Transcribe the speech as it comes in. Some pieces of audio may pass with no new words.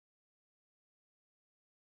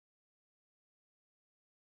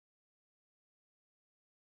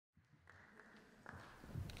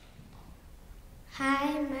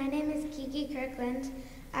Hi, my name is Kiki Kirkland.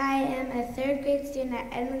 I am a third grade student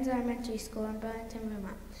at Edmunds Elementary School in Burlington,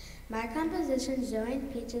 Vermont. My composition, Zoe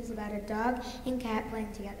and Peach, is about a dog and cat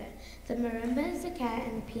playing together. The marimba is the cat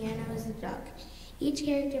and the piano is the dog. Each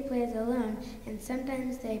character plays alone, and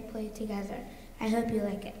sometimes they play together. I hope you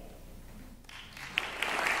like it.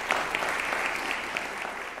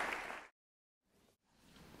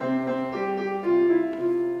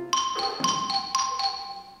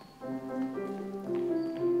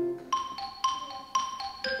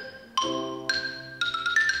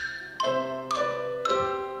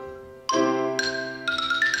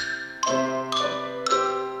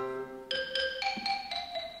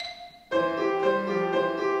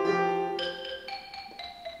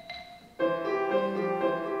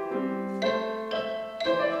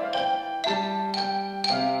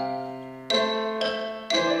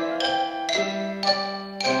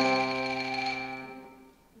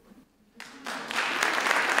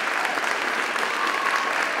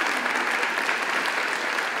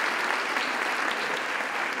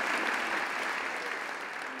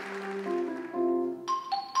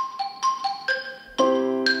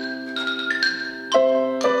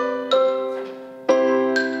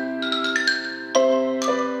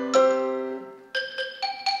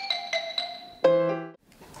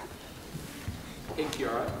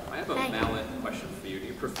 I have a mallet question for you. Do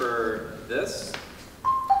you prefer this,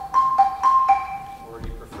 or do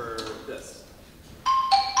you prefer this?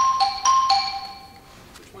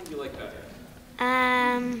 Which one do you like better?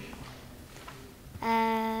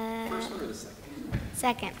 First one or the second?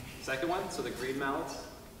 Second. Second one? So the green mallets?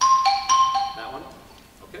 That one?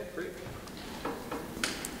 Okay, great.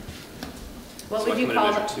 What So would you I'm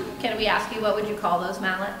call gonna measure two. Can we ask you what would you call those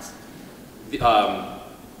mallets?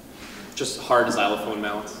 Just hard xylophone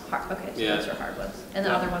mallets. Hard, okay, so Yeah. those are hard ones. And the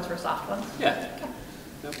Yeah. other ones were soft ones? Yeah. Okay.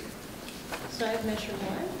 Yep. So I've measured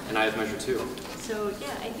one. And I have measure two. So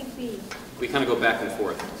yeah, I think We kind of go back and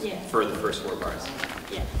forth Yeah. for the first 4 bars.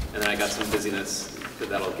 yeah. And then I got some busyness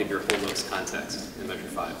that'll give your whole notes context in measure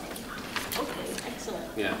 5. Okay, excellent.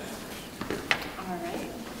 Yeah. All right.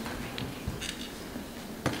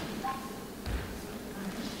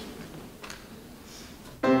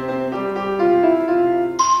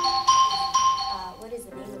 What is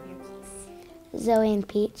the name of your piece? Zoe and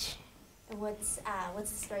Peach. And what's the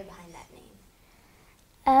story behind that name?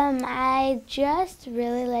 I just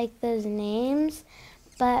really like those names,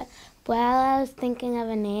 but while I was thinking of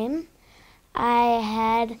a name, I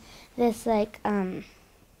had this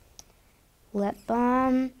lip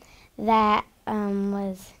balm that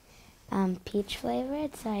was peach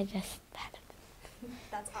flavored, so I just had it.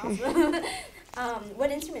 That's awesome.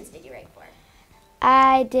 What instruments did you write for?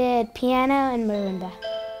 I did piano and marimba.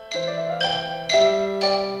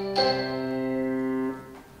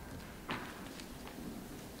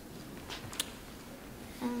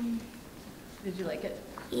 Did you like it?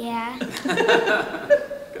 Yeah.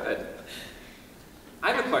 Good.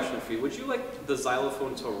 I have a question for you. Would you like the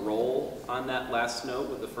xylophone to roll on that last note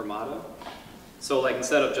with the fermato? So like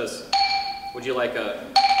instead of just, would you like that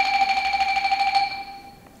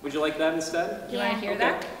instead? Do you want to hear Okay.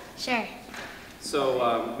 that? Sure.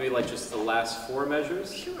 So maybe like just the last 4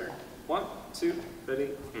 measures? Sure. 1, 2, ready?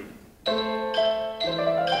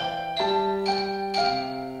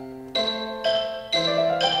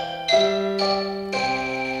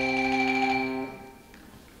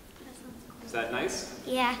 Is that nice?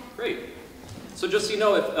 Yeah. Great. So just so you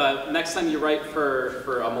know, if next time you write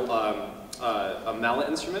for a mallet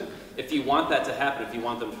instrument, if you want that to happen, if you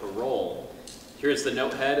want them to roll, here's the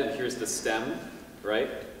note head and here's the stem, right?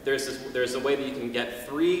 There's a way that you can get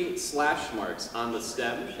 3 slash marks on the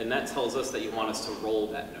stem, and that tells us that you want us to roll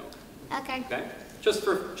that note. Okay. Okay? Just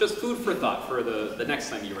food for thought for the next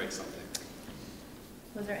time you write something.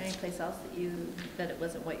 Was there any place else that it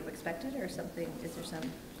wasn't what you expected, or something? Is there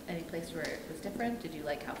any place where it was different? Did you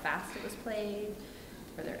like how fast it was played?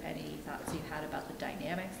 Were there any thoughts you had about the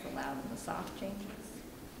dynamics, the loud and the soft changes?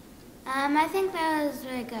 I think that was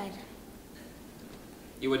really good.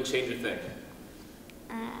 You wouldn't change a thing.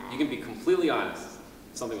 You can be completely honest.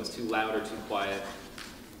 If something was too loud or too quiet,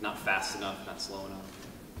 not fast enough, not slow enough.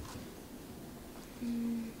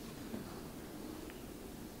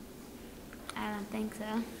 I don't think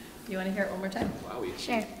so. You want to hear it one more time? Wow,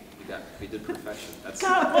 Sure. we did perfection. That's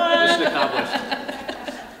Got one! mission accomplished.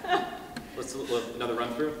 Let's do another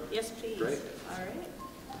run through. Yes, please. Great. All right.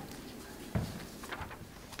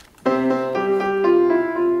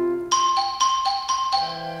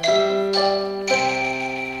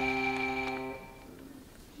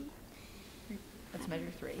 That's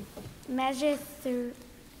measure 3. Measure through,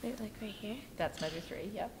 like right here. That's measure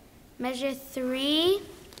 3, yep. measure 3.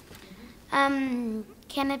 Can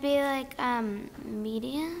it be like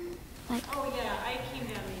medium? Like Oh, yeah, I came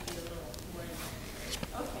down maybe a little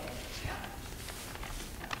more. Okay.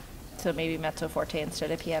 So maybe mezzo forte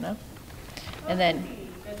instead of piano. And then,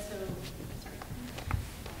 That's so,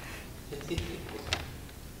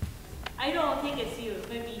 I don't think it's you, it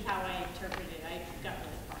might be how I interpret it, I got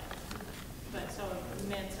really quiet. But so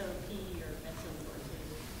mezzo P or mezzo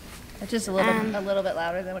forte. just a little bit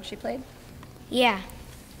louder than what she played. yeah.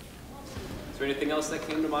 Is there anything else that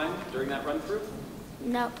came to mind during that run through?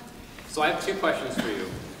 Nope. So I have 2 questions for you.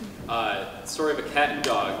 Story of a cat and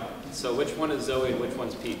dog. So which one is Zoe and which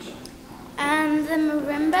one's Peach?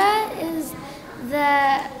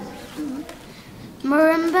 The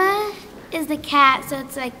marimba is the cat, so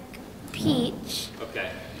it's like Peach.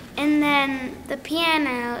 Okay, And then the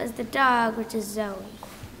piano is the dog, which is Zoe.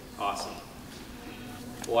 awesome.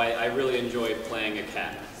 Well, I really enjoyed playing a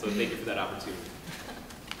cat, so thank you for that opportunity.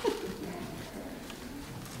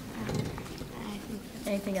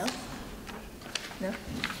 Anything else? No?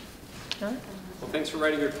 No? Well, thanks for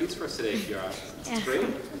writing your piece for us today, Kiara. It's Yeah. great.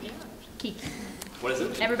 Kiki. What is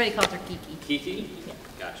it? Everybody calls her Kiki. Kiki?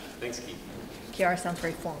 Gotcha. Thanks, Kiki. Kiara sounds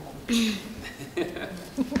very formal.